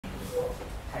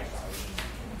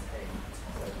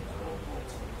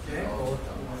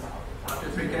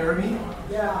Can you hear me?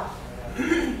 Yeah.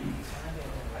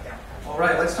 All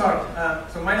right, let's start.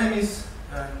 So my name is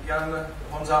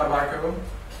Honza,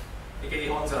 aka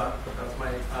Honza. That's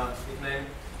my nickname.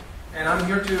 And I'm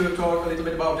here to talk a little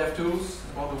bit about DevTools,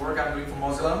 about the work I'm doing for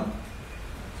Mozilla.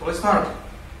 So let's start.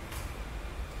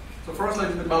 So first, a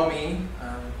little bit about me.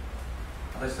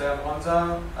 As I said, I'm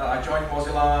Honza. I joined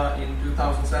Mozilla in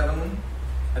 2007.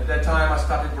 At that time, I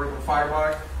started working on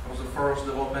Firefox. It was the first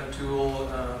development tool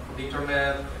for the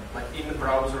internet, like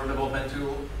in-browser development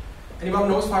tool. Anyone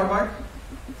knows Firefox?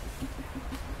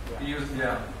 You use it?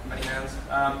 Yeah, many hands.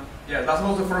 Yeah, that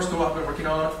was the first tool I've been working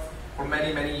on for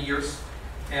many, many years.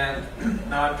 And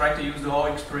now I'm trying to use the whole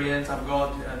experience I've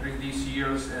got during these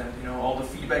years and all the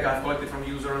feedback I've collected from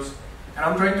users. And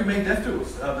I'm trying to make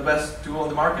DevTools the best tool on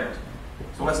the market.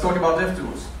 So let's talk about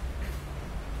DevTools.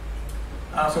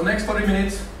 So next 30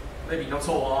 minutes, maybe not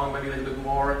so long, maybe a little bit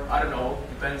more, I don't know,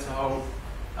 depends how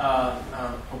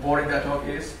boring that talk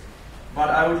is. But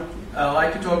I would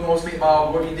like to talk mostly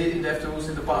about what we did in DevTools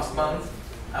in the past month,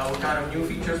 what kind of new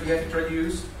features we have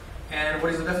introduced, and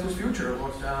what is the DevTools future,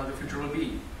 what the future will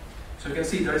be. So you can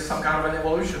see there is some kind of an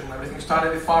evolution. Everything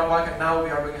started with Firefox and now we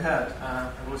are going ahead,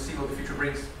 and we'll see what the future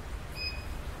brings.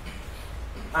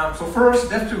 So first,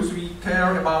 DevTools, we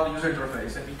care about the user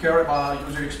interface and we care about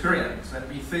user experience, and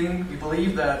we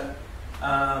believe that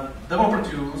developer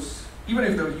tools, even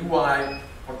if the UI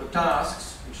or the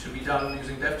tasks which should be done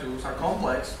using DevTools are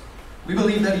complex, we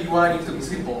believe that the UI needs to be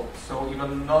simple, so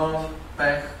even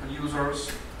non-tech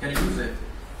users can use it.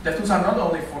 DevTools are not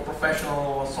only for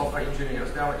professional software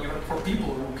engineers, they are even for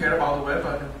people who care about the web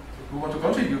and who want to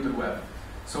contribute to the web.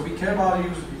 So we care about the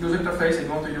user interface and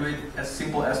want to do it as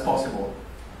simple as possible.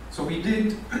 So we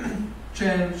did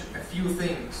change a few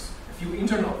things, a few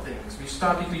internal things. We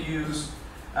started to use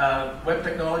web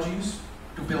technologies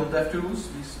to build DevTools.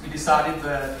 We decided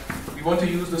that we want to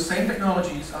use the same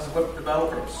technologies as web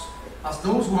developers, as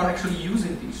those who are actually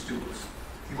using these tools.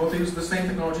 We want to use the same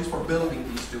technologies for building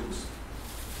these tools.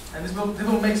 And this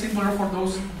will make it simpler for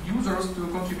those users to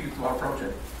contribute to our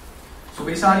project. So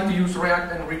we decided to use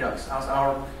React and Redux as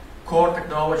our core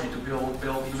technology to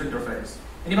build user interface.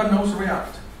 Anyone knows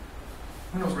React?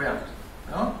 Who knows React?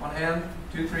 No? One hand,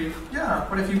 2, 3. Yeah,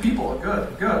 quite a few people.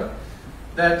 Good, good.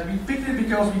 That we picked it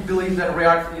because we believe that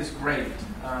React is great.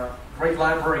 Great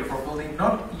library for building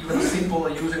not even simple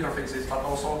user interfaces, but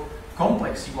also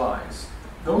complex UIs.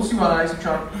 Those UIs which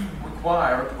are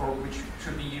required or which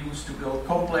should be used to build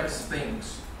complex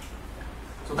things.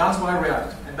 So that's why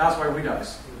React, and that's why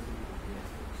Redux.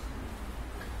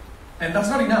 And that's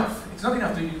not enough. It's not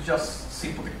enough to use just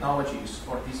simple technologies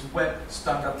or these web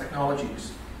standard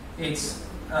technologies. It's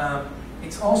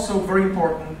also very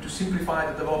important to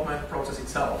simplify the development process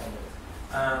itself.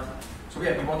 So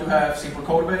yeah, we want to have simple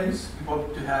code base. We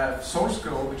want to have source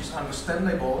code which is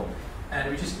understandable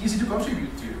and which is easy to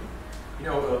contribute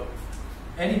to.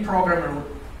 Any programmer would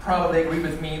probably agree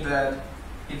with me that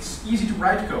it's easy to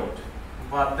write code,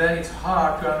 but then it's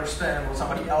hard to understand what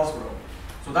somebody else wrote.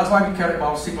 So that's why we care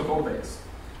about simple code base.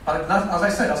 But as I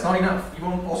said, that's not enough. We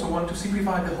also want to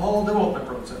simplify the whole development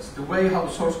process, the way how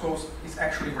the source code is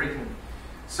actually written.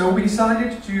 So we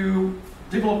decided to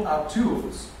develop our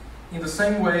tools in the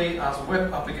same way as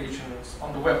web applications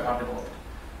on the web are developed.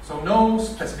 So no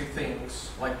specific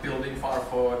things like building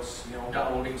Firefox,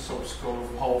 downloading source code,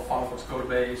 whole Firefox code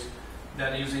base,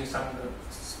 then using some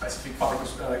specific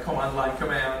Firefox command line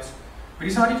commands. We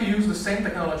decided to use the same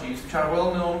technologies which are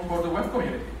well known for the web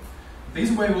community. This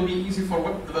way will be easy for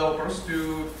web developers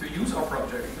to use our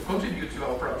project, to contribute to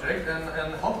our project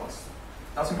and help us.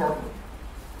 That's important.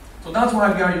 So that's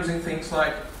why we are using things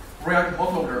like React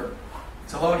Hotloader.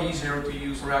 It's a lot easier to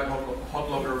use React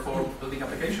Hotloader for building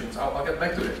applications. I'll get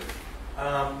back to it.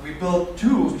 We built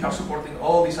tools which are supporting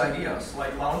all these ideas,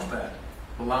 like Launchpad.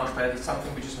 The Launchpad is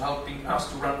something which is helping us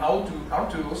to run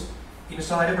our tools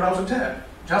inside a browser tab,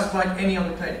 just like any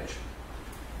other page.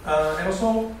 And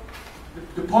also,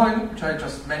 the point which I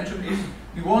just mentioned is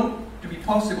we want to be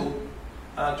possible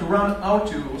to run our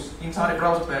tools inside a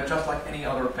browser tab just like any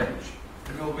other page.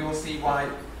 And we will see why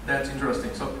that's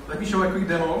interesting. So let me show a quick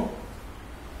demo.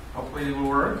 Hopefully it will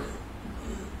work.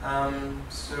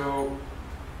 So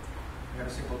we have a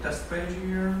simple test page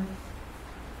here.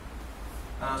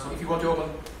 So if you want to open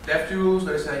DevTools,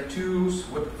 there is a Tools,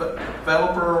 Web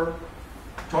Developer,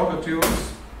 Toggle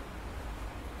Tools.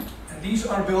 And these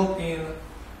are built in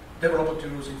developer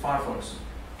tools in Firefox.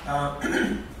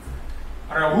 I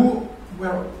don't know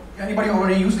anybody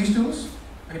already use these tools?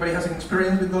 Anybody has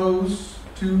experience with those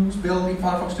tools, building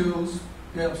Firefox tools?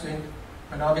 Yeah, I'm seeing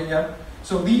again, yeah.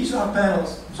 So these are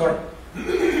panels,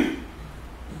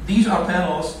 these are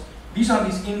panels These are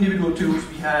these individual tools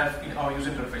we have in our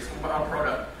user interface, in our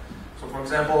product. So for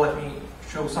example, let me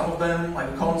show some of them,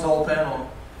 like the console panel.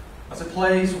 That's a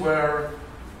place where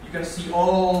you can see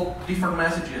all different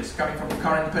messages coming from the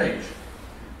current page.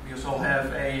 We also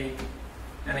have an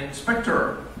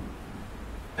inspector.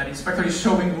 That inspector is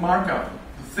showing the markup,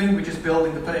 the thing which is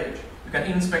building the page. You can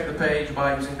inspect the page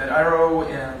by using that arrow,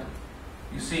 and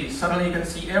you see, suddenly you can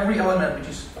see every element which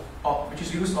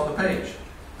is used on the page.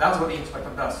 That's what the inspector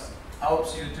does.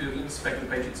 Helps you to inspect the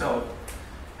page itself.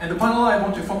 And the panel I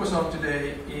want to focus on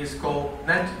today is called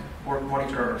Network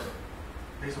Monitor.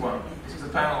 This one. This is a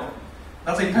panel.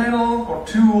 That's a panel or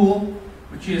tool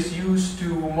which is used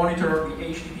to monitor the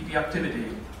HTTP activity,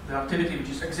 the activity which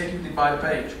is executed by the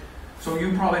page. So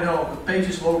you probably know the page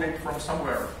is loaded from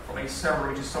somewhere, from a server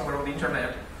which is somewhere on the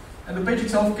internet. And the page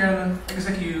itself can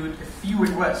execute a few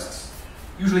requests,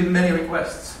 usually many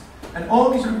requests. And all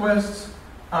these requests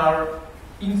are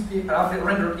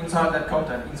rendered inside that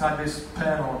content, inside this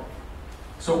panel.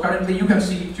 So currently you can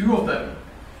see two of them.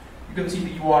 You can see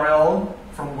the URL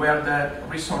from where that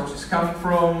resource is coming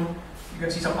from. You can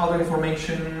see some other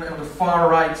information. And on the far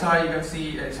right side you can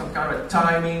see some kind of a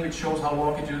timing which shows how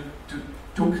long it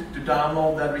took to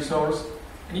download that resource.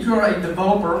 And if you are a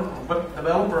developer, a web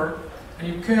developer, and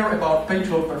you care about page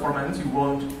load performance, you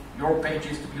want your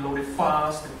pages to be loaded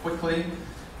fast and quickly,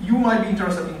 you might be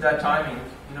interested in that timing.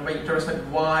 You might be interested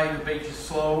in why the page is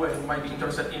slow, and you might be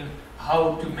interested in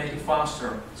how to make it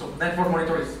faster. So Network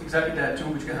Monitor is exactly that tool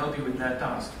which can help you with that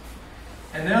task.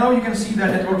 And now you can see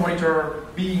that Network Monitor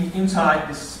being inside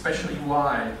this special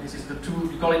UI. This is the tool,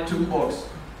 we call it Toolbox.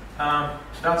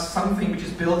 That's something which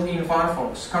is built in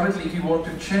Firefox. Currently, if you want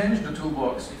to change the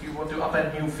toolbox, if you want to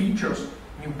append new features,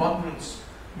 new buttons,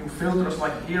 new filters,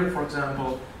 like here, for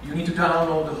example, you need to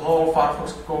download the whole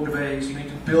Firefox code base. You need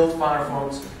to build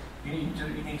Firefox. You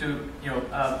need to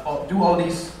do all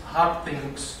these hard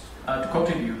things to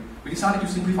contribute. We decided to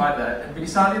simplify that, and we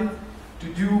decided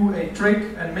to do a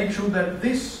trick and make sure that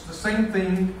the same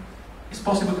thing is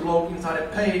possible to load inside a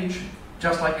page,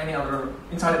 just like any other,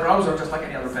 inside a browser, just like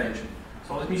any other page.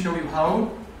 So let me show you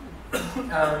how.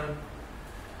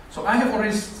 So I have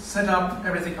already set up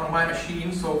everything on my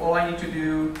machine, so all I need to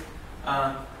do,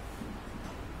 I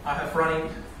have running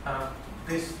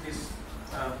this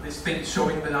thing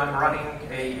showing that I'm running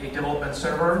a development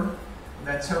server.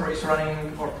 That server is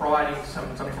running or providing some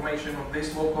information on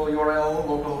this local URL,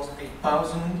 localhost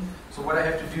 8000. So what I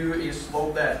have to do is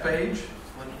load that page.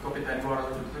 Let me copy that URL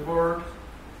to the clipboard.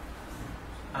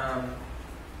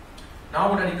 Now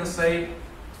what I need to say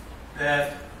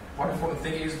that one important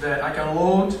thing is that I can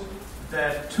load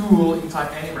that tool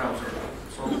inside any browser.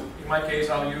 So in my case,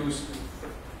 I'll use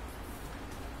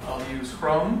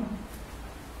Chrome.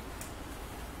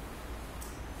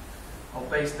 I'll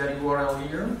paste that URL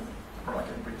here, or I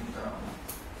can bring it down.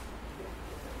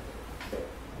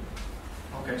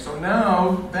 Okay, so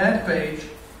now that page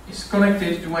is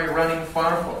connected to my running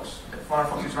Firefox. The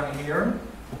Firefox is running here.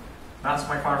 That's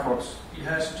my Firefox. It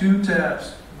has two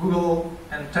tabs, Google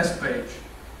and Test Page.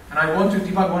 And I want to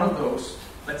debug one of those.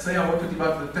 Let's say I want to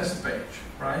debug the test page,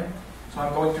 right? So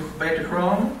I'm going back to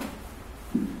Chrome.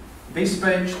 This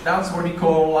page, that's what we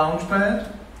call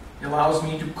Launchpad. It allows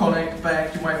me to connect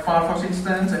back to my Firefox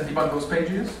instance and debug those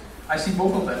pages. I see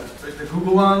both of them. There's the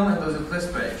Google one and there's the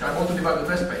test page. I want to debug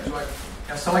the test page, so I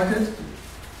can select it.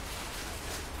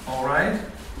 All right.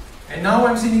 And now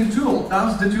I'm seeing the tool.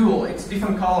 That's the tool. It's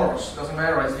different colors. Doesn't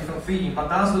matter. It's different theme. But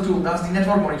that's the tool. That's the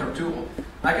Network Monitor tool.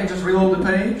 I can just reload the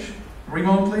page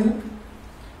remotely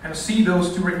and see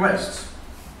those two requests.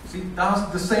 See,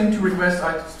 that's the same two requests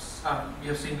we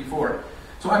have seen before.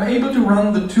 So I'm able to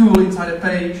run the tool inside a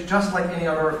page just like any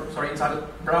other, inside a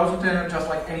browser tab, just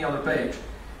like any other page.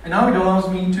 And now it allows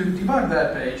me to debug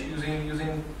that page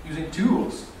using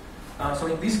tools. So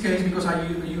in this case, because I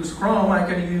use Chrome, I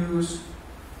can use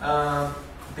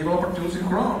developer tools in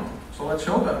Chrome. So let's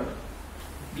show them.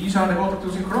 These are developer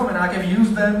tools in Chrome, and I can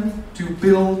use them to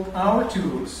build our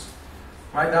tools.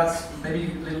 Right? That's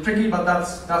maybe a little tricky, but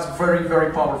that's very,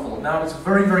 very powerful. Now it's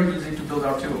very, very easy to build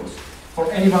our tools.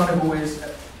 For anyone who is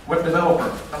a web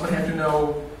developer, doesn't have to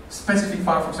know specific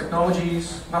Firefox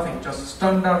technologies, nothing, just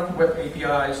standard web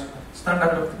APIs,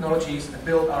 standard web technologies, and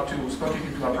build our tools,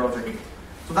 contribute to our project.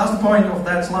 So that's the point of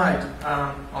that slide.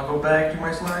 I'll go back to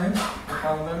my slides. I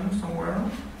found them somewhere.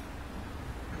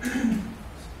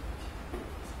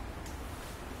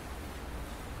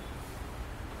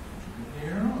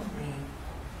 Here, let me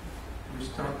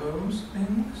restart those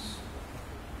things.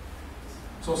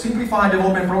 So simplify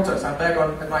development process. I'm back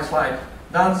at my slide.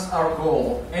 That's our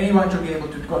goal. Anyone should be able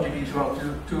to contribute to our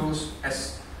tools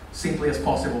as simply as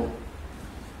possible.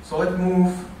 So let's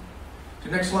move to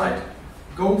the next slide.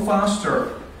 Go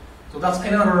faster. So that's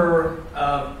another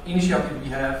initiative we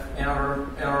have,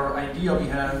 another idea we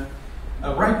have.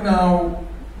 Right now,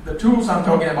 the tools I'm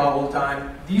talking about all the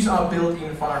time, these are built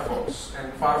in Firefox,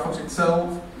 and Firefox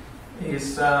itself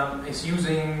is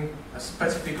using a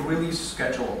specific release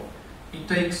schedule. It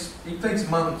takes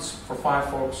months for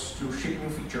Firefox to ship new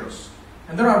features,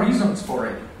 and there are reasons for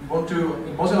it. We want to,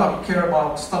 in Mozilla, we care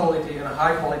about stability and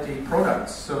high quality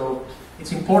products, so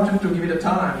it's important to give it a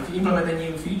time. If you implement a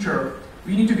new feature,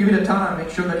 we need to give it a time,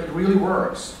 make sure that it really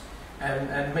works,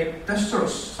 and make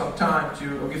testers some time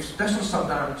to, or give testers some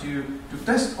time to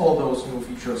test all those new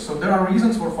features. So there are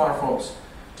reasons for Firefox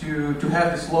to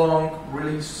have this long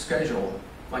release schedule,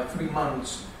 like 3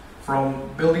 months from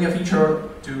building a feature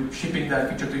to shipping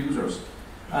that feature to users.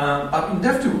 But in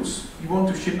DevTools, you want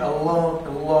to ship a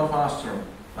lot faster.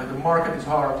 Like the market is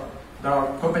hard, there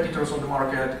are competitors on the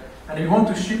market, and you want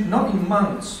to ship not in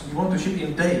months, you want to ship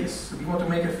in days. So we want to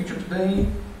make a feature today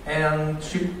and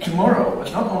ship tomorrow.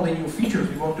 And not only new features,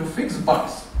 we want to fix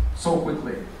bugs so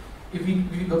quickly. If we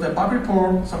got a bug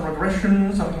report, some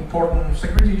regression, some important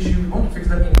security issue, we want to fix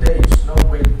them in days, not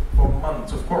wait for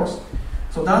months, of course.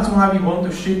 So that's why we want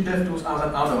to ship DevTools as an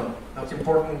add-on. That's an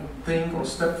important thing or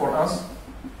step for us.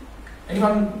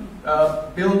 Anyone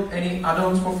build any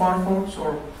add-ons for Firefox?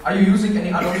 Or are you using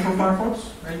any add-ons for Firefox?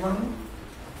 Anyone?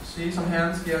 See some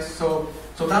hands? Yes. So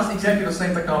that's exactly the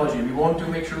same technology. We want to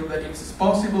make sure that it's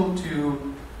possible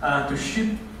to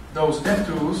ship those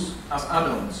DevTools as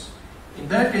add-ons. In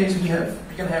that case, we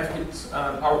can have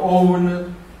our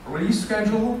own release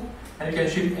schedule, and you can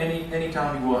ship any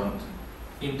time you want,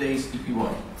 in days if you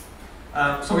want.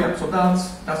 So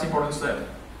that's the important step.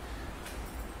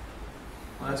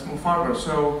 Let's move forward.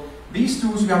 So these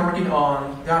tools we are working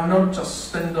on, they are not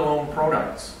just standalone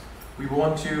products. We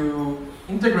want to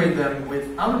integrate them with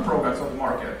other products on the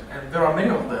market, and there are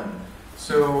many of them.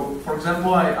 So, for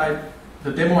example,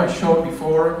 the demo I showed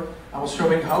before, I was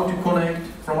showing how to connect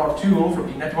from our tool,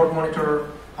 from the network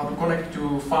monitor, how to connect to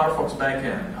Firefox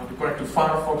backend, how to connect to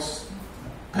Firefox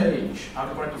page, how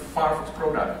to connect to Firefox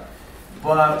product.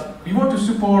 But we want to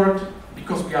support,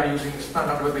 because we are using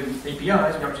standard web APIs, we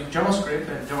are using JavaScript,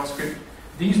 and JavaScript,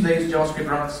 these days JavaScript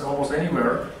runs almost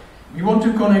anywhere. We want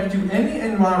to connect to any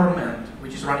environment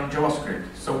which is running JavaScript.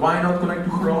 So why not connect to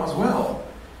Chrome as well?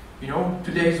 You know,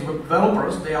 today's web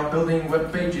developers, they are building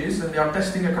web pages and they are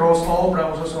testing across all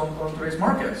browsers on today's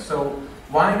market. So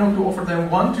why not to offer them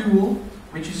one tool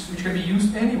which can be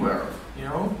used anywhere, you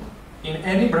know, in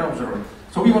any browser.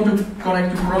 So we want to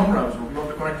connect to Chrome browser, we want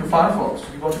to connect to Firefox,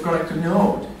 we want to connect to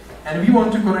Node, and we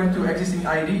want to connect to existing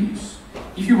IDs.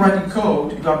 If you write in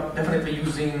code, you are definitely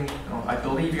using, I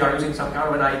believe you are using some kind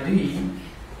of an ID,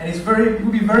 and it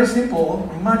will be very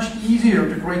simple, much easier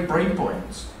to create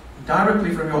breakpoints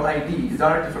directly from your ID,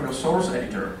 directly from your source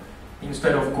editor,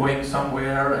 instead of going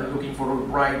somewhere and looking for the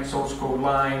right source code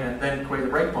line and then create a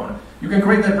breakpoint. You can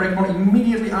create that breakpoint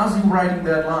immediately as you're writing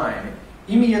that line,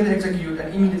 immediately execute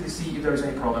and immediately see if there is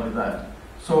any problem with that.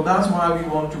 So that's why we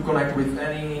want to connect with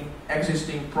any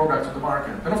existing products on the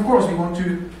market. And of course, we want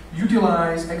to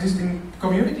utilize existing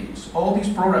communities. All these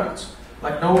products,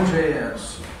 like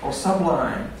Node.js or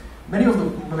Sublime, many of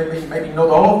them, maybe not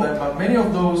all of them, but many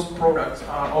of those products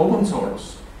are open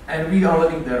source. And we are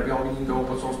living there, we are living in the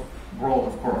open source world,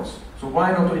 of course. So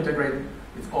why not to integrate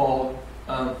with all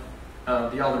the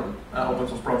other open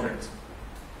source projects?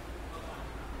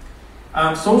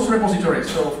 Source repositories,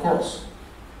 so of course,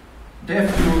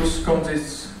 DevTools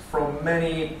consists from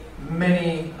many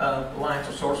lines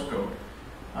of source code.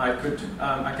 I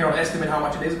cannot estimate how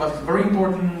much it is, but it's very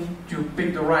important to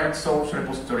pick the right source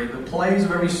repository, the place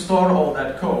where we store all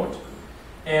that code.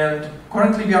 And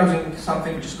currently we are using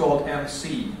something which is called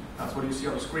MC. That's what you see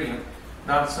on the screen.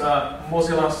 That's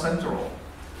Mozilla Central.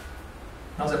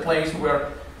 That's a place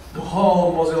where the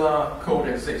whole Mozilla code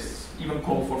exists, even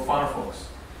code for Firefox.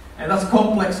 And that's a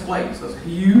complex place. That's a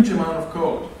huge amount of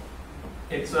code.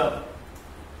 It's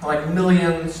like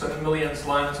millions and millions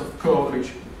lines of code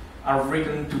which are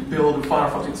written to build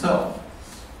Firefox itself.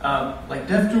 Like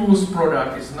DevTools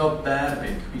product is not that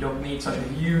big. We don't need such a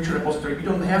huge repository. We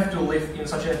don't have to live in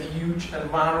such a huge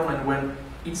environment when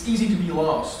it's easy to be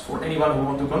lost for anyone who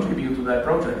wants to contribute to that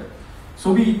project.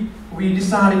 So we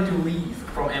decided to leave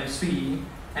from MC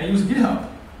and use GitHub.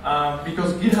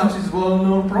 Because GitHub is a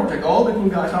well-known project. All the cool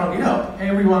guys are on GitHub.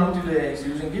 Everyone today is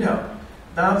using GitHub.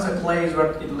 That's a place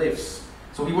where it lives.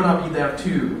 So we want to be there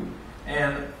too.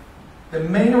 And the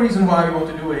main reason why we want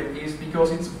to do it is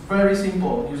because it's very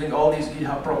simple using all these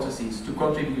GitHub processes to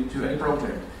contribute to any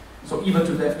project. So even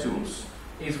to DevTools.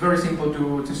 it's very simple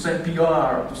to send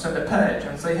PR, to send a patch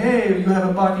and say, hey, you have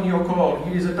a bug in your code,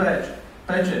 here is a patch,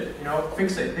 patch it,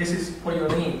 fix it, this is what you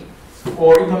need.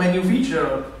 Or implement new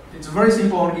feature. It's very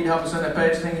simple on GitHub to send a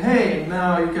patch saying, hey,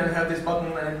 now you can have this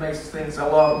button and it makes things a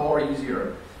lot more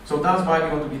easier. So that's why we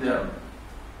want to be there.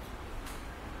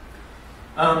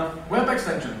 Web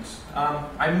extensions.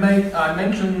 I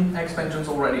mentioned extensions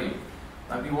already.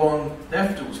 We want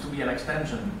DevTools to be an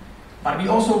extension. But we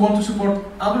also want to support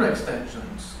other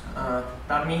extensions.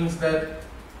 That means that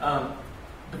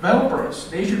developers,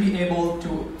 they should be able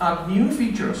to add new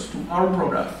features to our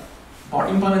product by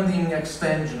implementing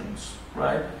extensions,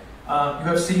 right? You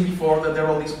have seen before that there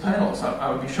are all these panels I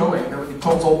will be showing. There will be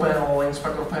console panel,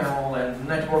 inspector panel, and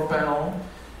network panel.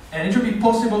 And it should be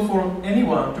possible for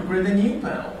anyone to create a new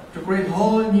panel, to create a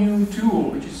whole new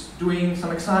tool which is doing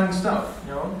some exciting stuff.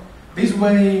 This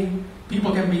way,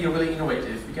 people can be really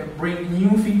innovative. We can bring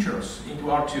new features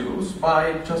into our tools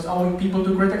by just allowing people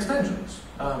to create extensions.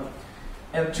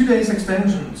 And today's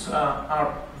extensions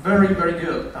are very, very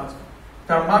good.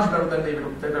 They're much better than they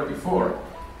were before.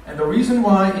 And the reason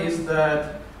why is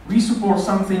that we support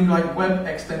something like web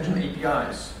extension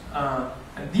APIs.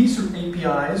 And these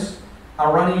APIs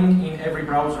are running in every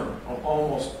browser, or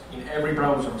almost in every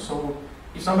browser. So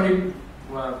if somebody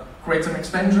creates an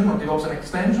extension or develops an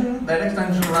extension, that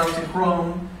extension runs in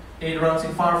Chrome, it runs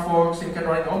in Firefox, it can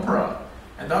run in Opera.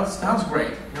 And that's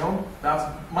great.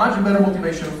 That's much better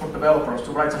motivation for developers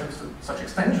to write such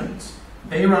extensions.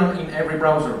 They run in every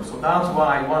browser, so that's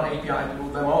why one API to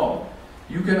do them all.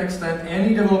 You can extend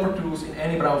any developer tools in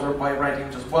any browser by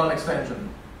writing just one extension.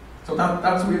 So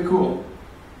that's really cool.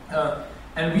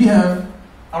 And we have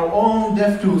our own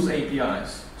DevTools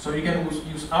APIs. So you can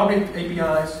use our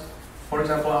APIs, for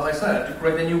example, as I said, to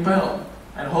create a new panel,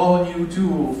 and a whole new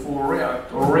tool for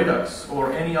React or Redux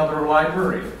or any other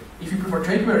library. If you prefer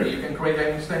jQuery, you can create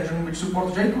an extension which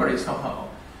supports jQuery somehow.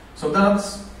 So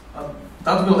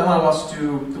that will allow us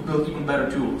to build even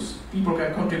better tools. People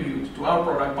can contribute to our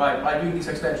product by doing these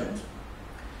extensions.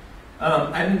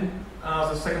 And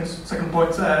as the second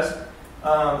point says,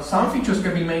 some features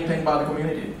can be maintained by the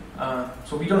community.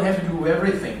 So we don't have to do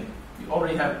everything. We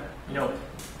already have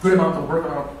good amount of work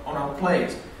on our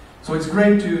plate. So it's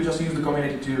great to just use the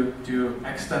community to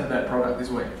extend that product this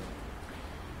way.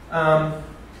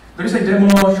 There is a demo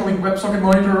showing WebSocket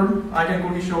Monitor. I can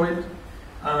quickly show it.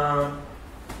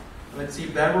 Let's see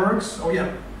if that works. Oh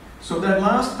yeah. So that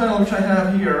last panel which I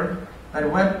have here, that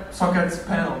WebSockets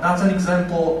panel, that's an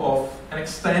example of an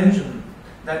extension.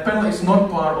 That panel is not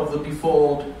part of the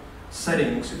default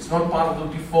settings. It's not part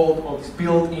of the default of these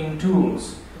built-in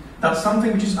tools. That's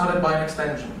something which is added by an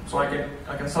extension. So I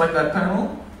can select that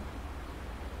panel.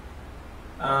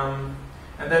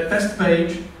 And that test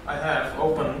page I have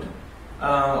opened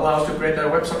allows to create a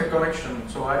WebSocket connection.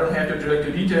 So I don't have to drill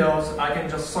into details. I can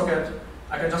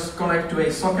just connect to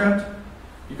a socket.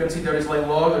 You can see there is a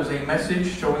log, there's a message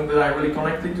showing that I really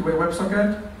connected to a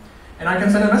WebSocket. And I can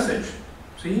send a message.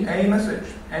 See, a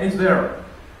message, and it's there.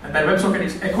 And that WebSocket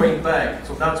is echoing back.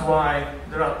 So that's why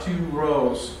there are two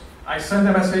rows. I send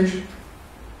a message,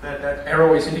 that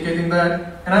arrow is indicating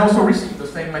that, and I also receive the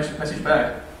same message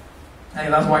back.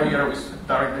 And that's why the arrow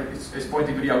is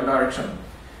pointing to the other direction.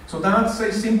 So that's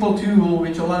a simple tool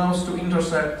which allows to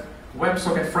intercept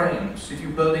WebSocket frames. If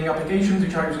you're building applications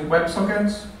which are using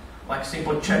WebSockets, like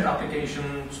simple chat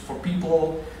applications for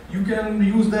people, you can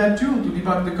use that tool to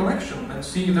debug the connection and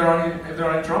see if there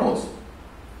are any troubles.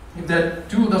 If that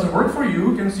tool doesn't work for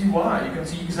you, you can see why. You can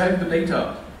see exactly the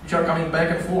data which are coming back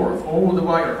and forth over the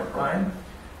wire, right?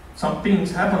 Some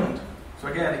pings happened. So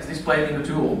again, it's displayed in the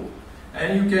tool.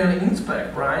 And you can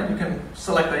inspect, right? You can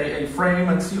select a frame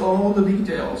and see all the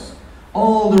details,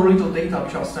 all the little data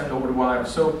which are sent over the wire.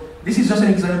 So this is just an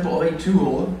example of a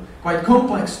tool, quite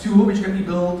complex tool, which can be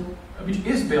built, which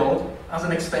is built as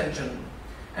an extension.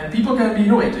 And people can be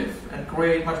innovative and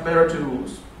create much better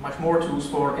tools, much more tools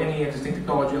for any existing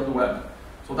technology on the web.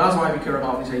 So that's why we care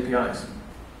about these APIs.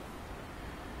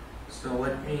 So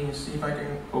let me see if I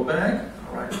can go back.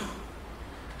 All right.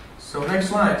 So next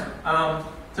slide.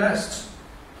 Tests.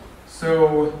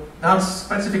 So that's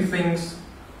specific things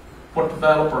for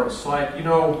developers. Like,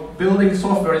 building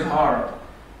software is hard.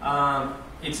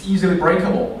 It's easily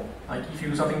breakable. Like if you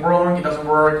do something wrong, it doesn't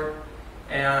work.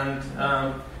 And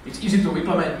it's easy to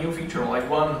implement new feature, like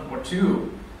one or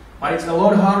two. But it's a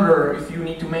lot harder if you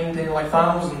need to maintain like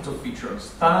thousands of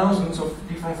features, thousands of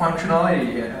different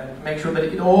functionality, and make sure that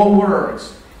it all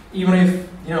works, even if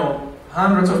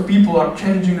hundreds of people are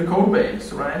changing the code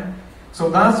base, right? So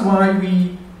that's why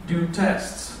we do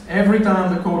tests. Every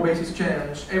time the code base is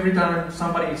changed, every time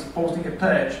somebody is posting a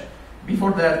patch,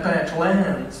 before that patch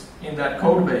lands in that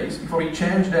code base, before we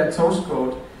change that source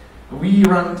code, we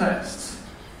run tests.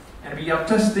 And we are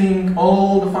testing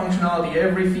all the functionality,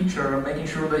 every feature, making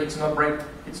sure that it's not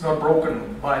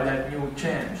broken by that new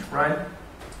change, right?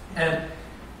 And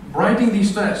writing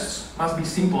these tests must be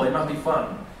simple, it must be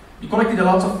fun. We collected a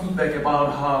lot of feedback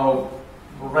about how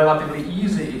relatively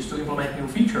easy it is to implement new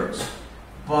features,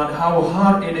 but how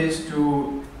hard it is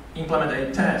to implement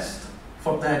a test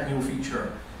for that new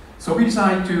feature. So we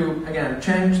decided to, again,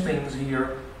 change things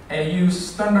here and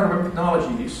use standard web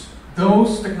technologies,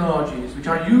 those technologies which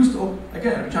are used,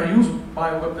 again, which are used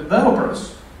by web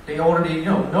developers. They already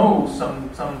know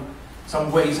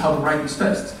some ways how to write these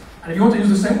tests. And if you want to use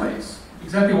the same ways,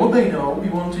 exactly what they know, we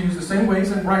want to use the same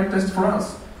ways and write tests for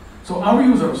us. So our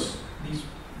users, these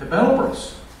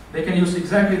developers, they can use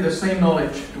exactly the same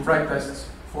knowledge to write tests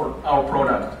for our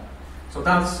product. So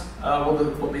that's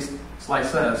what this slide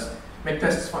says. Make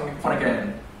tests fun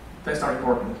again. Tests are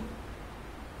important.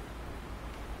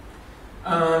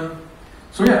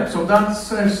 So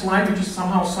that's a slide which is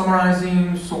somehow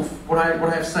summarizing what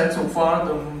I have said so far,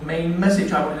 the main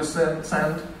message I want to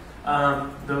send,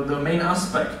 the main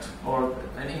aspect, or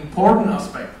an important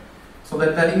aspect. So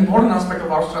that important aspect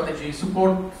of our strategy is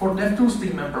support for DevTools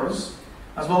team members,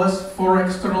 as well as for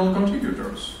external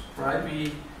contributors, right?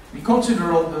 We consider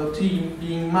the team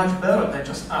being much better than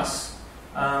just us,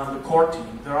 the core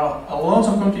team. There are a lot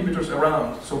of contributors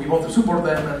around, so we want to support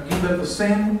them and give them the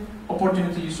same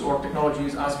opportunities or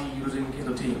technologies as we use in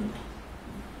the team.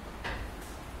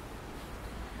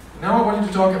 Now I want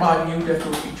to talk about new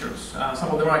DevTools features. Some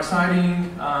of them are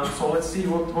exciting, so let's see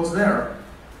what's there.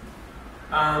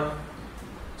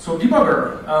 So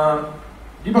debugger.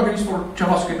 Debugger is for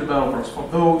JavaScript developers, for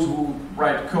those who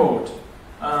write code.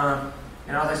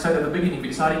 And as I said at the beginning, we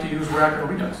decided to use React and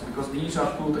Redux because these are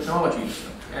cool technologies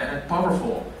and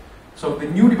powerful. So the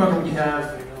new debugger we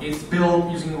have is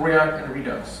built using React and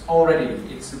Redux already.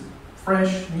 It's a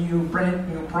fresh,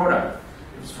 brand new product.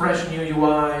 It's fresh new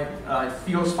UI, it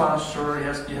feels faster, it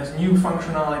has new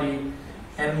functionality,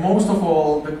 and most of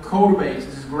all, the code base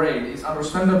is great. It's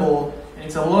understandable, and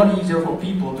it's a lot easier for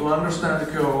people to understand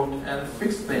the code and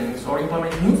fix things, or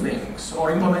implement new things,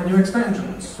 or implement new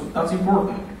extensions. So that's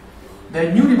important.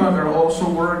 The new debugger also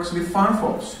works with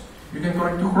Firefox. You can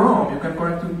connect to Chrome, you can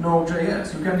connect to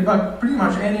Node.js, you can debug pretty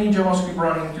much any JavaScript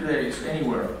running today,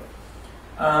 anywhere.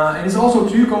 And it's also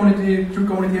true community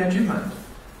achievement.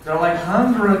 There are like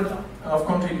 100 of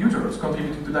contributors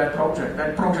contributing to that project.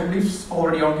 That project lives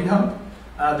already on GitHub.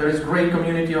 There is a great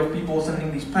community of people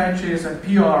sending these patches and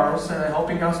PRs and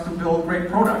helping us to build great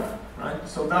product, right?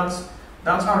 So that's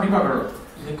our debugger.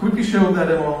 You can quickly show that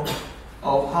demo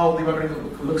of how debugger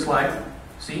looks like.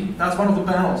 See, that's one of the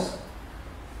panels.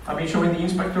 I've been showing the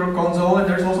inspector console, and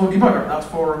there's also a debugger. That's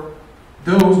for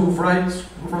those who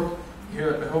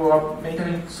are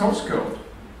making source code.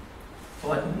 So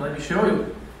let me show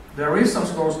you. There is some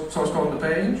source code on the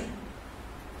page.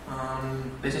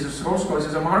 This is a source code. This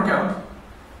is a markup,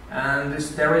 and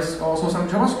there is also some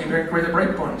JavaScript. You can create a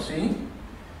breakpoint. See, you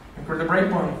can create a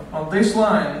breakpoint on this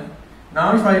line.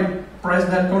 Now, if I press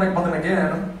that connect button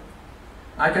again,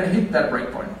 I can hit that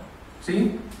breakpoint.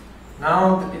 See,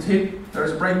 now it's hit.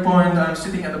 There's a breakpoint. I'm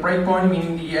sitting at the breakpoint,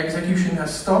 meaning the execution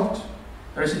has stopped.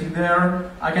 They're sitting there.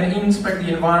 I can inspect the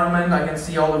environment. I can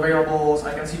see all the variables.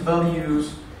 I can see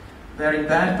values there in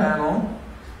that panel.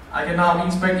 I can now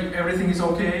inspect if everything is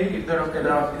okay. If there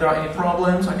are any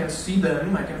problems, I can see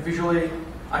them. I can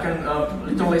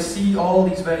literally see all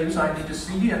these values I need to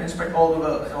see and inspect all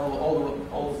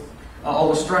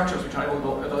the structures which are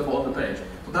available on the page.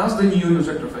 So that's the new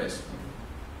user interface.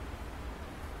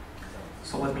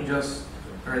 So let me just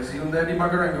resume that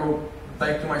debugger and go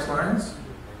back to my slides.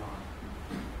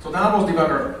 So that was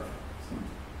debugger.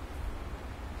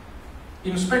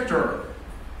 Inspector.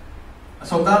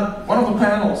 So that one of the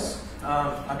panels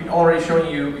I've been already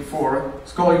showing you before.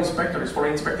 It's called inspector. It's for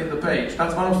inspecting the page.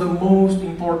 That's one of the most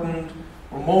important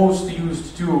or most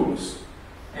used tools.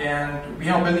 And we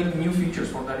are building new features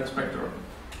for that inspector.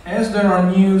 As there are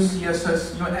new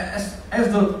CSS,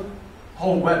 as the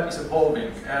whole web is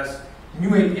evolving, as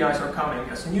new APIs are coming,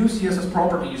 as new CSS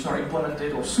properties are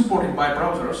implemented or supported by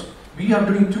browsers, we are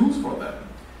doing tools for them.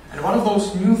 And one of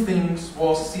those new things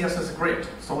was CSS Grid.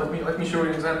 So let me show you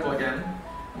an example again.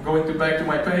 I'm going back to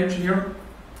my page here.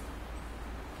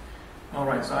 All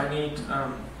right, so I need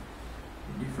a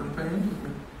different page. Let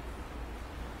me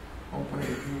open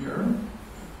it here.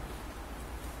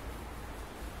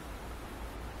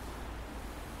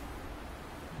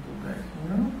 Go back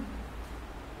here.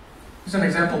 This is an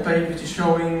example page which is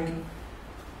showing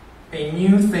a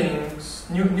new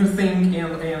thing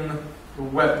in the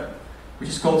web, which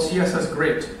is called CSS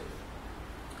Grid.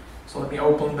 So let me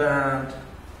open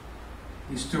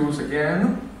these tools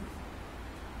again.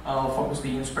 I'll focus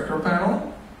the inspector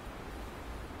panel.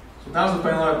 So that's the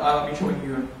panel I'll be showing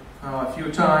you a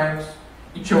few times.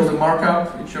 It shows the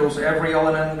markup, it shows every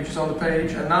element which is on the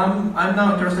page, and I'm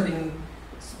now interested in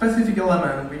specific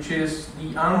element, which is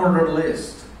the unordered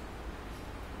list,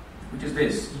 which is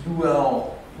this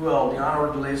UL, the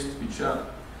unordered list, which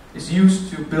is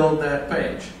used to build that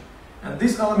page. And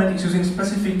this element is using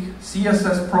specific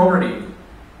CSS property,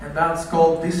 and that's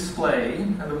called display,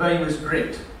 and the value is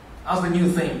grid. As the new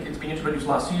thing, it's been introduced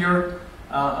last year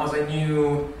as a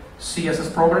new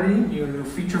CSS property, new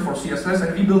feature for CSS,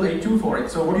 and we built a tool for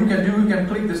it. So what you can do, you can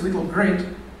click this little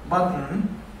grid button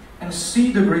and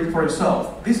see the grid for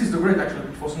yourself. This is the grid actually,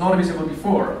 which was not visible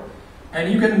before.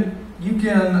 And you can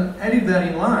edit that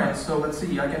in line. So let's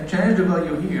see, I can change the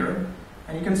value here,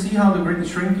 and you can see how the grid is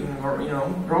shrinking or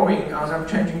growing as I'm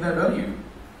changing that value.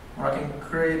 Or I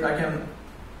can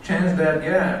change that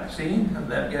gap, see? And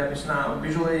that gap is now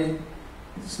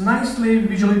it's nicely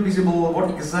visually visible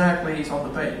what exactly is on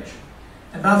the page.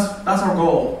 And that's our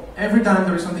goal. Every time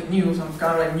there is something new, some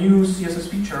kind of a new CSS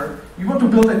feature, we want to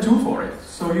build a tool for it.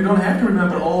 So you don't have to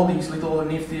remember all these little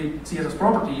nifty CSS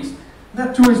properties.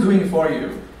 That tool is doing it for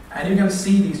you. And you can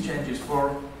see these changes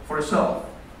for yourself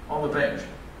on the page.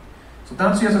 So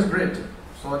that's CSS Grid.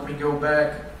 So let me go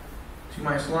back to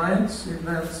my slides, if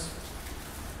that's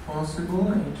possible.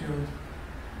 I need to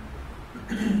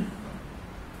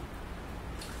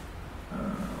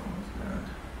what's that?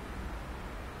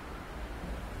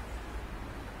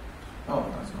 Oh,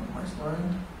 that's not my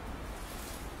slide.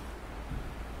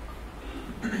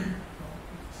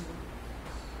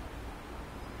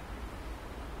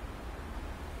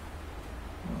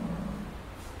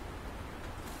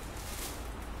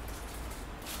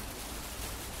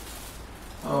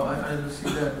 Oh, I don't see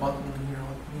that button here.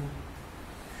 Let me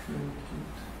shrink it.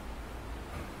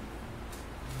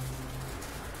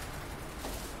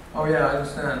 Oh yeah, I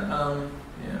understand.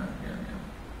 Yeah.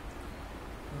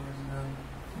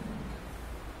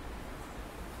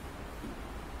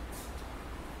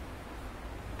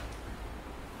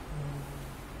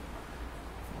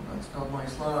 Well, that's not my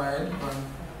slide, but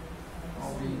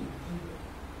I'll be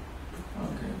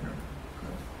okay here.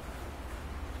 Good.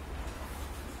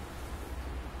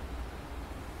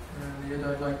 And yet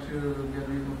I'd like to get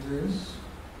rid of this.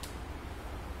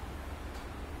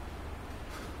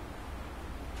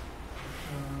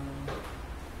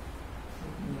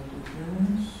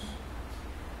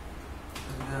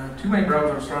 Too many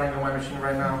browsers running on my machine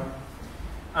right now.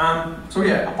 So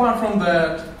yeah, apart from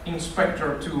that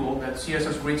inspector tool, that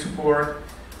CSS Grid support,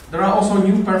 there are also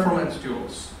new performance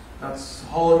tools. That's a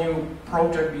whole new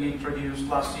project we introduced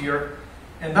last year,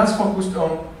 and that's focused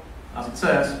on, as it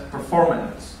says,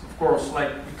 performance. Of course,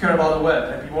 like we care about the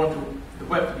web, and we want the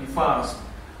web to be fast.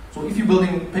 So if you're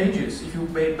building pages, if you're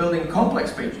building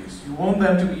complex pages, you want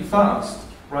them to be fast,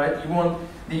 right? You want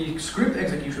the script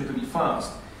execution to be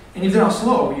fast. And if they are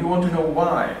slow, you want to know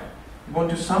why. You want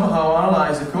to somehow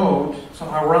analyze the code,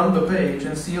 somehow run the page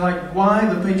and see like why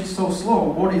the page is so slow,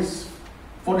 what is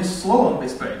slow on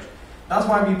this page. That's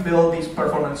why we build these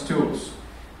performance tools.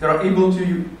 You are able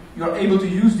to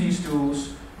use these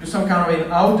tools, do some kind of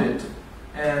an audit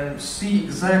and see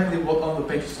exactly what on the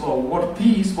page is slow, what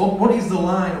is the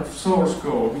line of source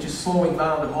code which is slowing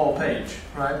down the whole page,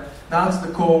 right? That's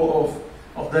the goal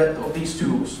of these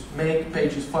tools. Make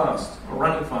pages fast or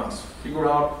running fast. Figure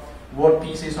out what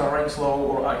pieces are running slow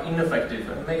or are ineffective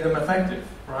and make them effective,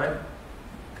 right?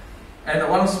 And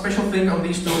one special thing on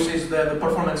these tools is that the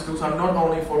performance tools are not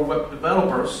only for web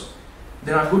developers,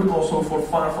 they are good also for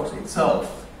Firefox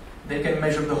itself. They can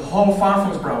measure the whole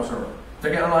Firefox browser.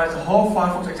 They can analyze the whole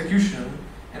Firefox execution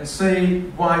and say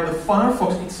why the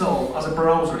Firefox itself as a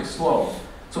browser is slow.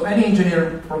 So any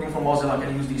engineer working for Mozilla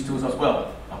can use these tools as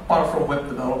well, apart from web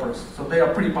developers. So they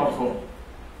are pretty powerful.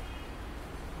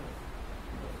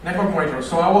 Network monitor.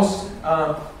 So I was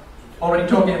already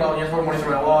talking about network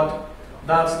monitor a lot.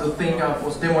 That's the thing I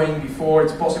was demoing before.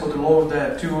 It's possible to load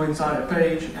that tool inside a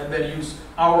page and then use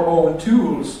our own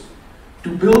tools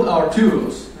to build our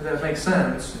tools. If that makes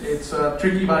sense. It's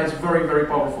tricky, but it's very, very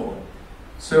powerful.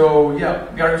 So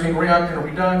yeah, we are using React and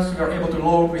Redux. We are able to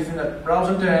load within that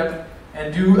browser tab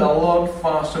and do a lot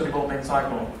faster development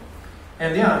cycle.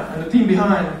 And yeah, and the team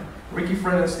behind, Ricky,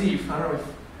 Fred, and Steve. I don't know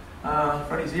if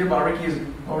Fred is here, but Ricky is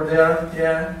over there.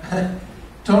 Yeah,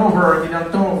 ton of work. He done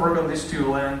a ton of work on this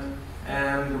tool,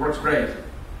 and it works great.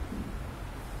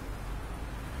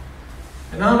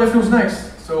 And now DevTools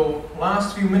next. So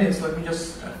last few minutes, let me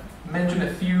just mention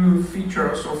a few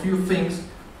features or a few things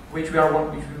which we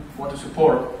want to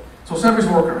support. So service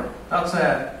worker, that's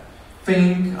a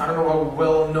thing. I don't know how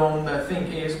well known that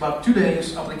thing is, but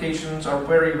today's applications are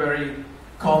very, very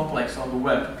complex on the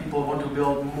web. People want to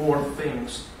build more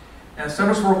things. And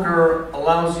service worker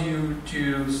allows you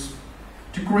to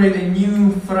create a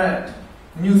new thread,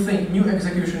 new thing, new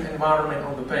execution environment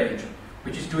on the page,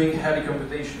 which is doing heavy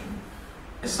computation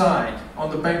aside on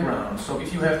the background. So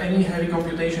if you have any heavy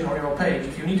computation on your page,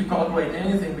 if you need to calculate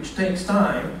anything which takes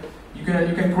time, you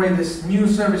can create this new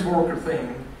service worker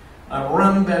thing,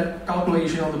 run that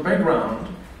calculation on the background,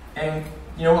 and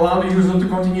allow the user to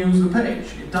continue use the page.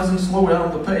 It doesn't slow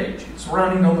down the page. It's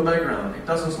running on the background. It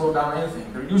doesn't slow down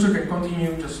anything. The user can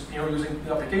continue just using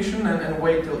the application and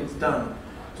wait till it's done.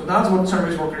 So that's what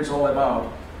service worker is all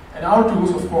about. And our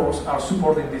tools, of course, are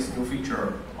supporting this new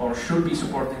feature, or should be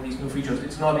supporting these new features.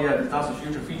 It's not yet. That's a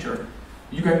future feature.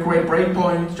 You can create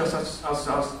breakpoints, just as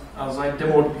I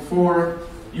demoed before.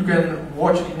 You can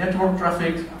watch the network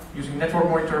traffic using network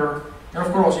monitor. And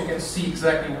of course, you can see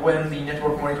exactly when the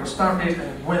network monitor started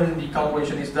and when the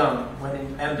calculation is done, when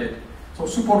it ended. So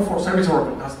support for service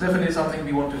worker, that's definitely something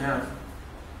we want to have.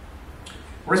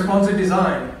 Responsive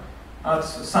design. That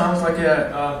sounds like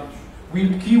a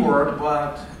weird keyword,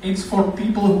 but it's for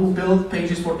people who build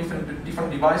pages for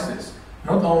different devices.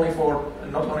 Not only for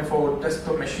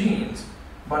desktop machines,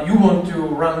 but you want to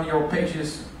run your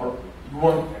pages, or you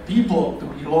want people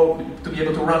to be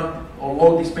able to run or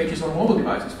load these pages on mobile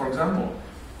devices, for example.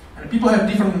 And people have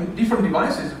different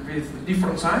devices with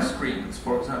different size screens,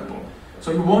 for example.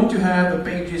 So you want to have the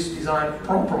pages designed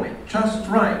properly, just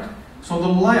right. So the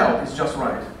layout is just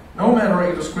right. No matter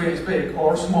if the screen is big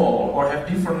or small or have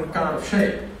different kind of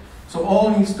shape. So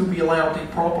all needs to be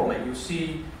layouted properly. You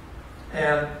see,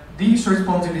 and these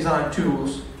responsive design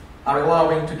tools are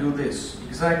allowing to do this.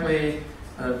 Exactly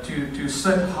to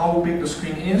set how big the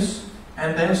screen is,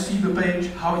 and then see the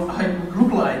page, how it would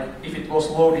look like if it was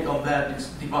loaded on that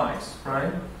device,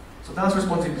 right? So that's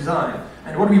responsive design.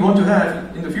 And what we want to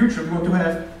have in the future, we want to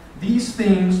have these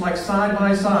things like side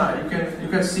by side. You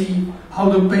can see how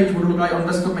the page would look like on a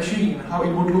desktop machine, how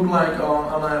it would look like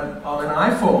on an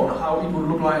iPhone, how it would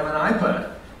look like on an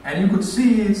iPad. And you could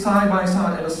see it side by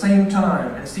side at the same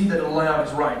time and see that the layout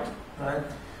is right?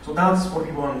 So that's what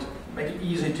we want, make it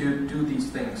easy to do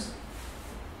these things.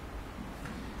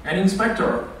 And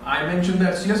inspector, I mentioned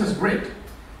that CSS is great,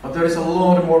 but there is a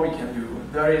lot more we can do.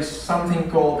 There is something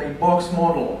called a box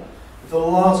model with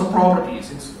lots of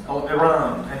properties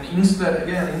around, and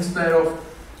instead of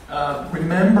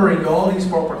remembering all these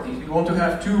properties, we want to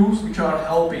have tools which are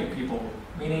helping people,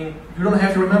 meaning you don't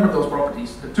have to remember those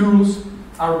properties. The tools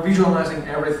are visualizing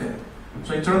everything.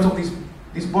 So in terms of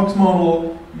this box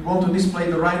model, you want to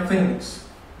display the right things,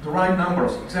 the right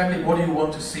numbers, exactly what you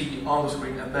want to see on the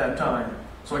screen at that time.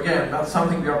 So again, that's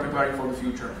something we are preparing for the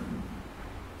future.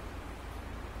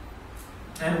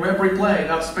 And web replay,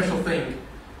 that's a special thing.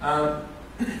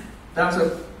 That's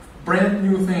a brand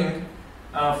new thing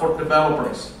for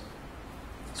developers.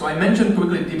 So I mentioned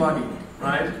quickly debugging,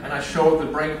 right? And I showed the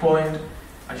breakpoint.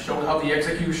 I showed how the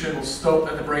execution will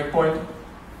stop at the breakpoint.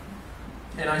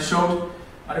 And I showed,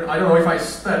 I don't know if I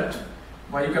stepped,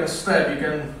 but you can step. You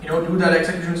can do that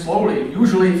execution slowly.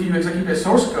 Usually, if you execute a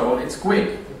source code, it's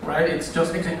quick, right? It's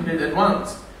just executed at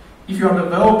once. If you are a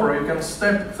developer, you can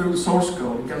step through the source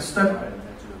code. You can step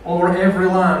over every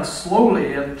line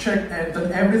slowly and check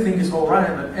that everything is all right,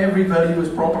 that every value is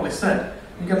properly set.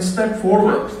 You can step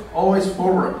forward, always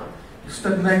forward. You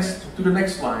step next to the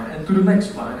next line and to the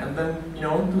next line, and then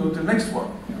to the next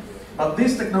one. But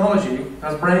this technology,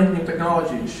 as brand new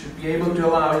technology, should be able to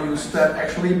allow you to step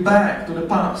actually back to the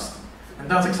past, and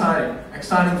that's exciting.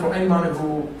 Exciting for anyone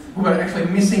who are actually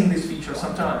missing this feature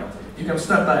sometime. You can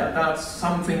step back. That's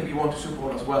something we want to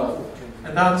support as well,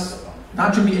 and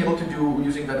that should be able to do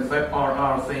using that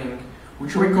WebRR thing,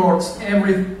 which records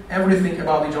everything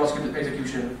about the JavaScript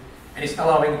execution and is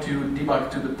allowing to debug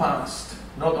to the past,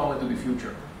 not only to the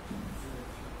future.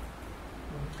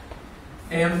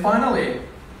 And finally,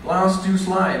 last two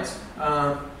slides.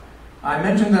 I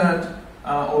mentioned that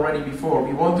already before.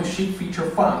 We want to ship feature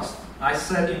fast. I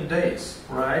said in days,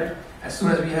 right? As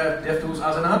soon as we have DevTools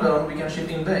as an add-on, we can ship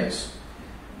in days.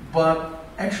 But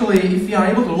actually, if we are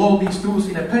able to load these tools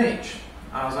in a page,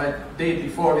 as I did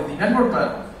before with the network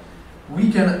panel,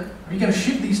 we can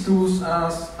ship these tools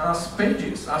as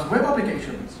pages, as web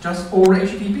applications, just over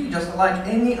HTTP, just like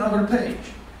any other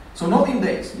page. So not in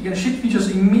days. You can ship features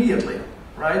immediately,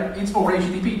 right? It's over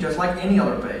HTTP, just like any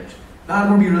other page. That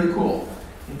would be really cool.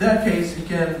 In that case, we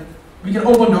can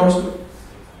open doors to it.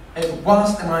 a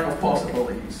vast amount of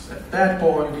possibilities. At that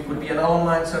point, it could be an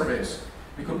online service.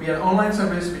 It could be an online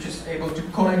service which is able to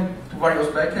connect to various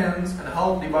backends and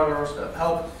help debuggers,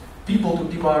 help people to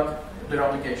debug their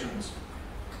applications.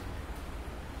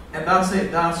 And that's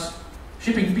it. That's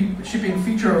shipping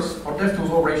features for DevTools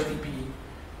over HTTP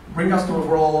bring us to a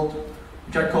world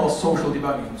which I call social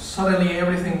debugging. Suddenly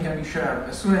everything can be shared.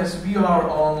 As soon as we are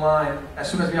online, as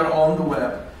soon as we are on the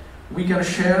web, we can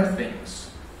share things.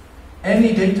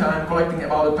 Any data I'm collecting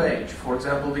about a page, for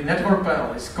example, the network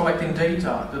panel is collecting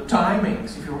data, the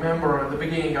timings, if you remember at the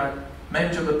beginning I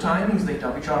mentioned the timings data,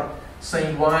 which are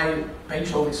saying why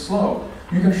page load is slow.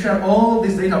 You can share all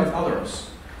this data with others.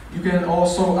 You can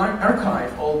also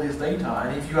archive all this data,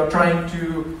 and if you are trying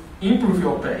to improve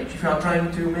your page, if you are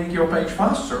trying to make your page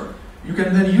faster, you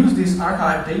can then use this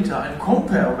archive data and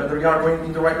compare whether you are going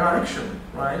in the right direction,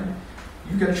 right?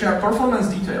 You can share performance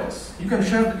details. You can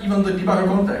share even the debugger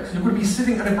context. You could be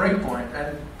sitting at a breakpoint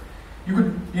and you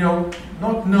could,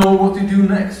 not know what to do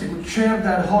next. You could share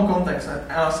that whole context and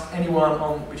ask anyone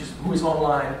who is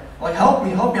online, like, help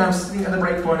me, I'm sitting at a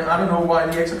breakpoint and I don't know why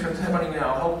the exception is happening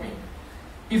now, help me.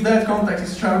 If that context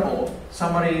is shareable,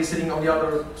 somebody sitting on the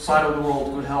other side of the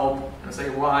world could help and say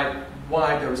why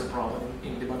there is a problem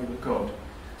in debugging the code.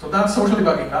 So that's social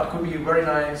debugging. That could be a very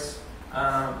nice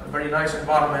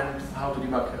environment how to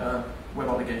debug web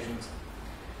applications.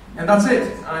 And that's it.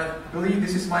 I believe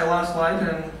this is my last slide,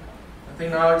 and I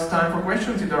think now it's time for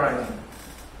questions if there are any.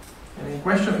 Any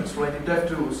questions related to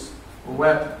DevTools or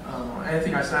web or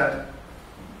anything I said?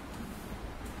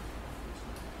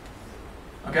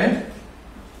 Okay?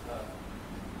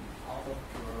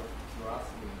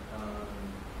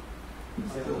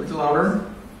 A little louder.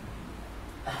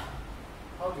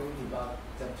 How do you debug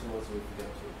DevTools with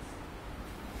DevTools?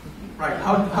 Right,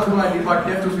 how do I debug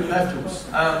DevTools with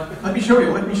DevTools? Let me show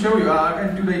you. I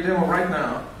can do the demo right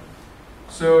now.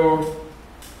 So,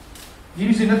 here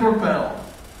is the network panel.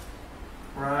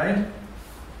 Right?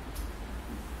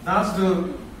 That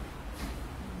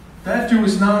tool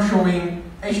is now showing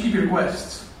HTTP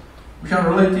requests, which are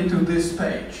related to this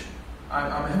page.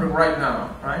 I'm having right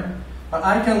now, right? But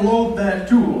I can load that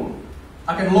tool.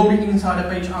 I can load it inside a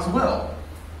page as well.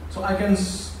 So I can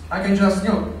just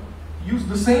use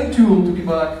the same tool to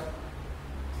debug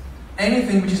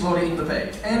anything which is loaded in the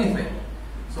page. Anything.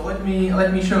 So let me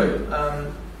show you.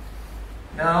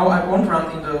 Now I won't run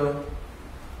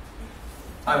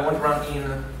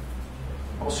in.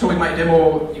 I was showing my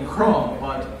demo in Chrome,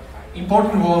 but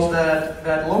important was that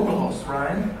localhost,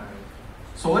 right?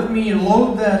 So let me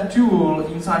load that tool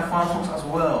inside Firefox as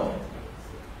well.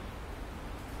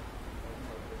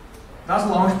 That's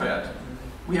Launchpad.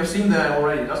 We have seen that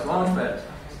already. That's Launchpad.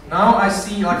 Now I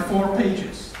see like 4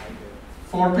 pages.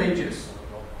 4 pages.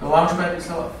 The Launchpad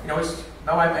itself. Now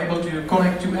I'm able to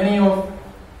connect to any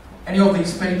of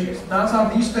these pages. That's how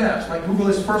these tabs, like Google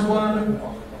is first one,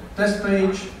 test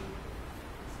page.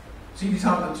 See, these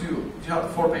are the 2. These are the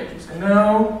 4 pages. And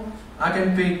now I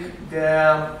can pick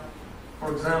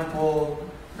for example,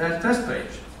 that test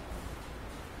page.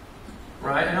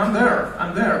 Right? And I'm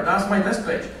there. That's my test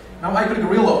page. Now I click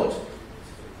reload.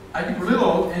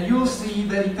 And you'll see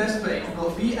that the test page will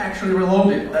be actually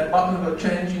reloaded. That button will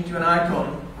change into an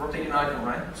icon, rotating icon,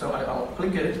 right? So I'll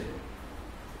click it.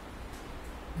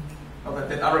 Oh,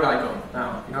 that other icon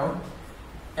now,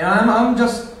 And I'm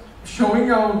just showing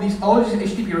you all these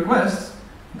HTTP requests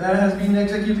that has been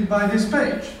executed by this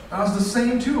page. That's the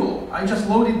same tool. I just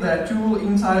loaded that tool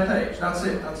inside a page. That's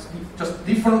it. That's just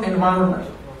different environment.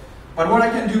 But what I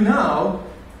can do now,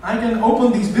 I can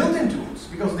open these built-in tools,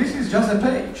 because this is just a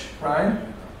page, right?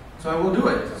 So I will do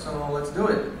it. So let's do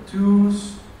it.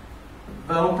 Tools,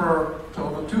 developer,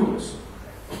 total tools.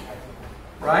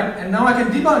 Right? And now I can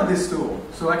debug this tool.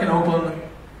 So I can open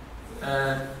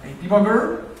a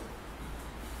debugger,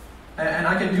 and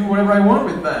I can do whatever I want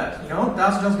with that.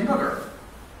 That's just debugger.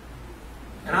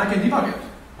 And I can debug it,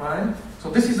 right? So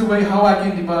this is the way how I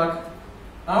can debug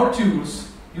our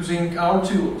tools using our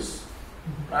tools.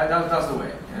 Right, that's the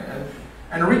way.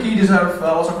 And Ricky deserves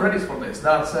also credits for this.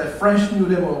 That's a fresh new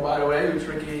demo, by the way, which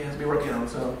Ricky has been working on.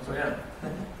 So yeah.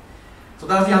 So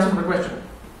that's the answer for the question.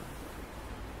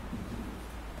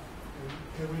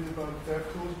 Can we debug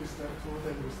DevTools with DevTools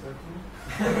and with DevTools?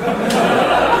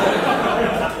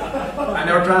 I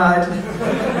never tried.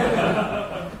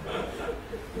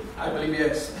 I believe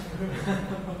yes.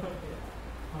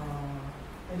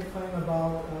 Anything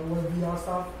about web VR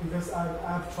stuff, because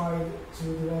I've tried to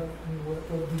do that in web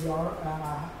VR, and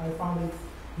I found it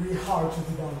really hard to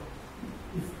debug.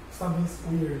 If something's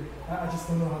weird, I just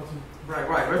don't know how to. Right.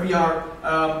 Web VR.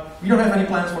 We don't have any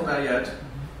plans for that yet.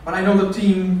 but I know the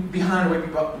team behind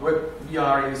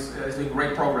WebVR is doing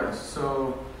great progress.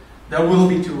 So there will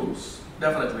be tools,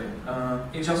 definitely.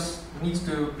 It just needs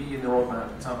to be in the roadmap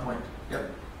at some point.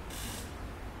 Yep.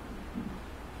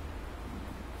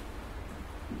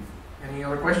 Any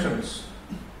other questions?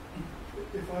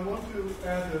 If I want to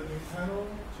add a new panel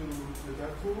to the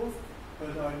DevTools,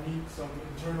 but I need some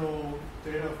internal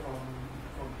data from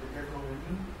the Gecko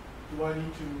engine, do I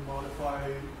need to modify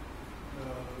the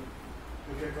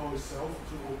Gecko itself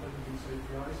to open these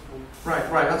APIs?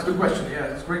 Right. That's a good question. Yeah,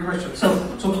 that's a great question.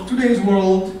 So today's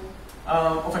world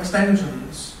of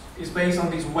extensions is based on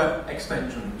these web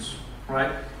extensions,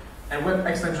 right? And web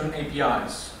extension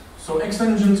APIs. So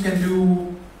extensions can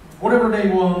do whatever they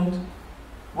want,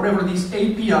 whatever these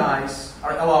APIs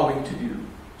are allowing to do.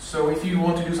 So if you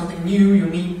want to do something new, you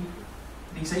need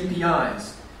these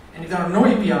APIs. And if there are no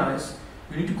APIs,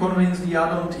 you need to convince the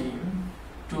add-on team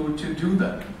to do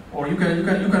that. Or you can,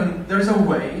 there is a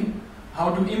way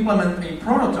how to implement a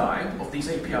prototype of these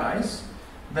APIs,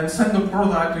 then send the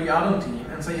prototype to the add-on team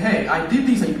and say, hey, I did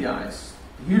these APIs.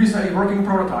 Here is a working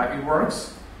prototype, it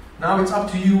works. Now it's up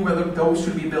to you whether those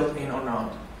should be built in or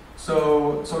not.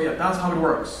 So yeah, that's how it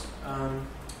works.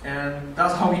 And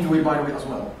that's how we do it, by the way, as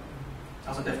well,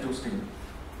 as a DevTools team.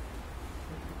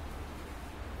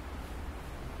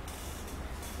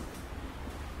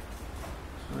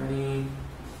 So any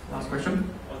last question?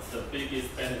 What's the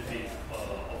biggest benefit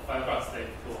of Firefox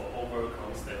DevTools over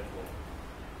Chrome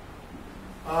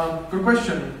DevTools? Good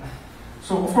question.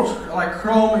 So of course, like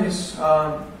Chrome is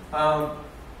a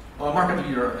market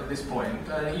leader at this point,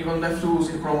 and even DevTools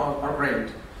in Chrome are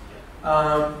great.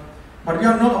 But we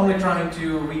are not only trying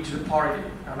to reach the party, we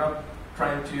are not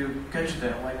trying to catch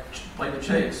them, like play the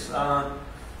chase.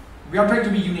 We are trying to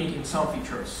be unique in some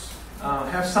features,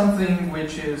 have something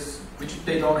which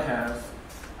they don't have.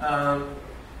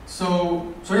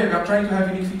 So yeah, we are trying to have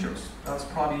unique features. That's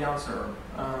probably the answer.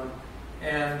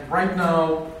 And right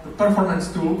now, the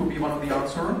performance tool could be one of the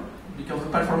answer, because the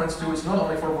performance tool is not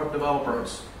only for web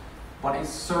developers, but it's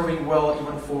serving well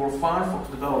even for Firefox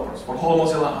developers, for whole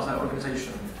Mozilla as an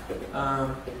organization.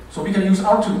 So we can use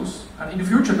our tools, and in the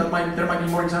future there might be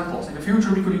more examples. In the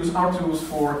future we could use our tools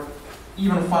for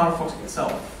even Firefox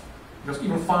itself, because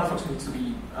even Firefox needs to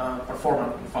be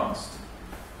performant and fast.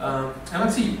 And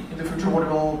let's see in the future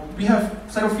we have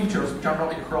set of features which are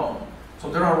not in Chrome. So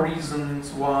there are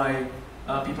reasons why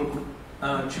people could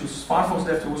choose Firefox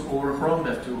DevTools over Chrome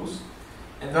DevTools.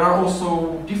 And there are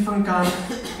also different kind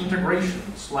of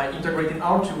integrations, like integrating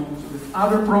our tools with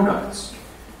other products.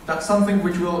 That's something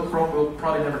which Chrome will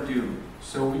probably never do.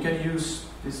 So we can use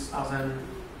this as a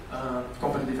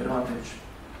competitive advantage.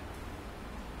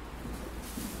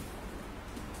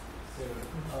 So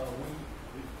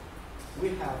we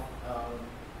have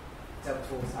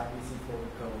DevTools IPC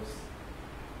protocols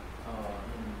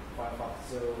in Firefox.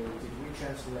 So did we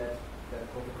translate that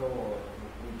protocol, or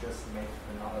we just make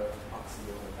another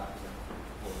auxiliary adapter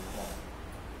for Chrome?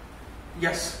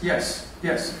 Yes.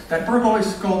 That protocol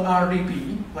is called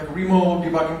RDP, like Remote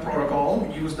Debugging Protocol.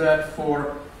 We use that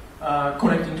for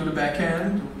connecting to the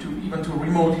backend, even to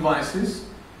remote devices.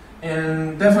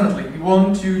 And definitely, we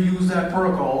want to use that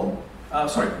protocol.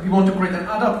 We want to create an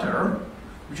adapter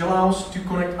which allows to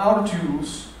connect our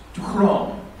tools to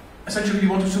Chrome. Essentially, we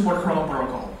want to support Chrome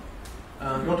protocol.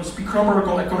 We want to speak Chrome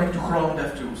protocol and connect to Chrome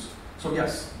DevTools. So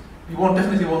yes, we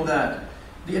definitely want that.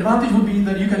 The advantage would be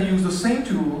that you can use the same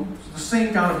tool, the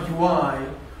same kind of UI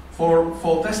for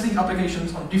testing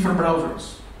applications on different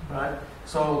browsers, right?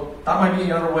 So that might be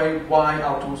another way why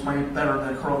our tools might be better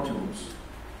than Chrome tools.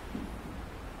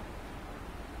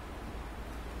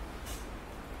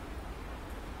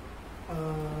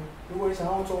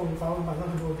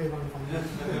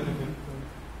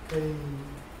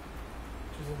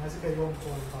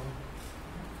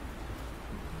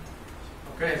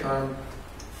 Okay, so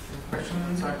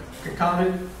questions, I can count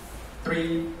it.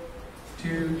 3,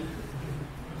 2,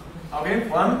 okay,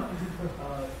 1.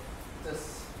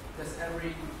 Does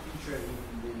every feature in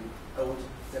the old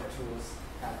DevTools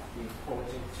have been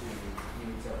ported to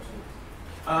new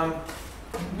DevTools?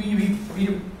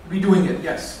 We're doing it,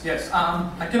 yes.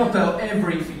 I cannot tell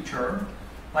every feature.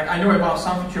 Like I know about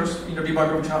some features in the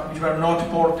debugger which were not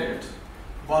ported,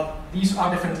 but these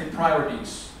are definitely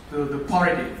priorities. The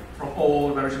parity from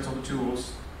all versions of the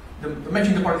tools. The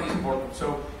matching the parity is important.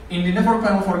 So in the network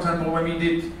panel, for example, when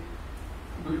we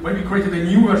created a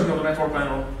new version of the network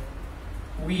panel,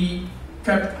 we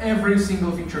kept every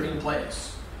single feature in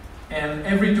place, and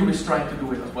every tool is trying to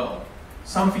do it as well.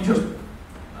 Some features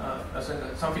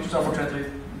unfortunately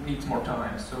need more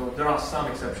time, so there are some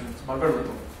exceptions, but very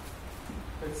little.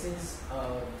 But since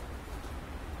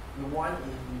the one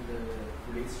in the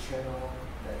release channel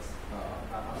that's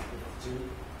not up to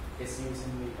is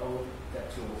using the old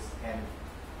DevTools, and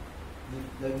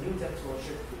the new DevTools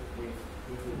shipped with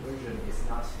the version is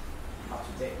not up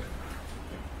to date.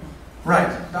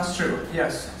 Right, that's true.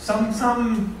 Yes, some.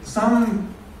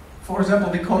 For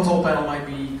example, the console panel might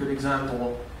be a good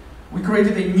example. We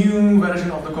created a new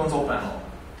version of the console panel,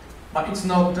 but it's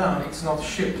not done. It's not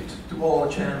shipped to all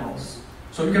the channels.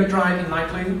 So you can try it in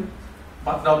nightly,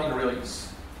 but not in release.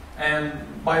 And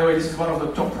by the way, this is one of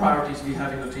the top priorities we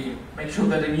have in the team. Make sure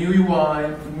that the new UI,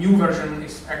 the new version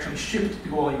is actually shipped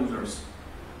to all users.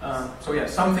 So yeah,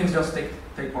 some things just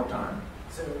take more time.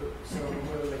 So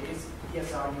will the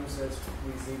ESR users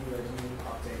receive the new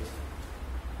update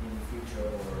in the future,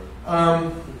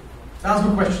 or? That's a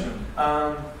good question.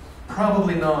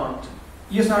 Probably not.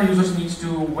 ESR users need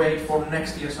to wait for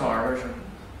next ESR version.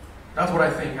 That's what I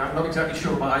think. I'm not exactly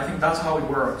sure, but I think that's how it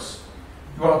works.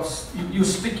 You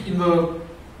stick in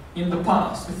the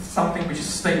past with something which is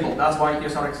stable. That's why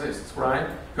ESR exists, right?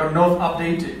 You are not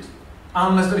updated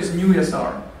unless there is new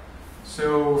ESR.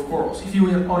 So of course, if you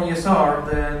are on ESR,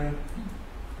 then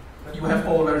you have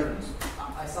all versions.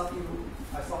 I thought it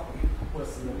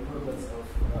was the purpose of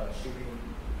shipping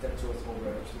DevTools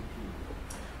over HTTP.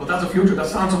 Well, that's the future. That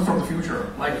sounds from the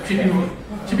future. Like shipping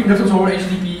DevTools over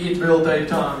HTTP, it will take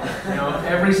time. You know,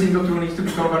 every single tool needs to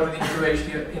be converted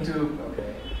into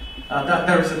Okay.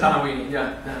 There is a time we need.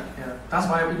 Yeah. That's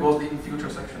why it was the future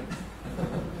section.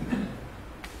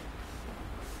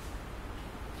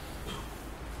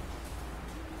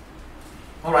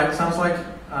 All right. Sounds like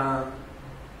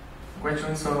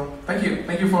questions. So thank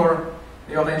you for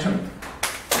your attention.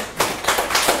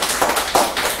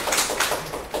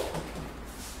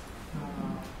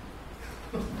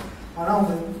 好，那我们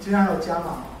今天还有加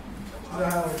码，就是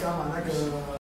还有加码那个。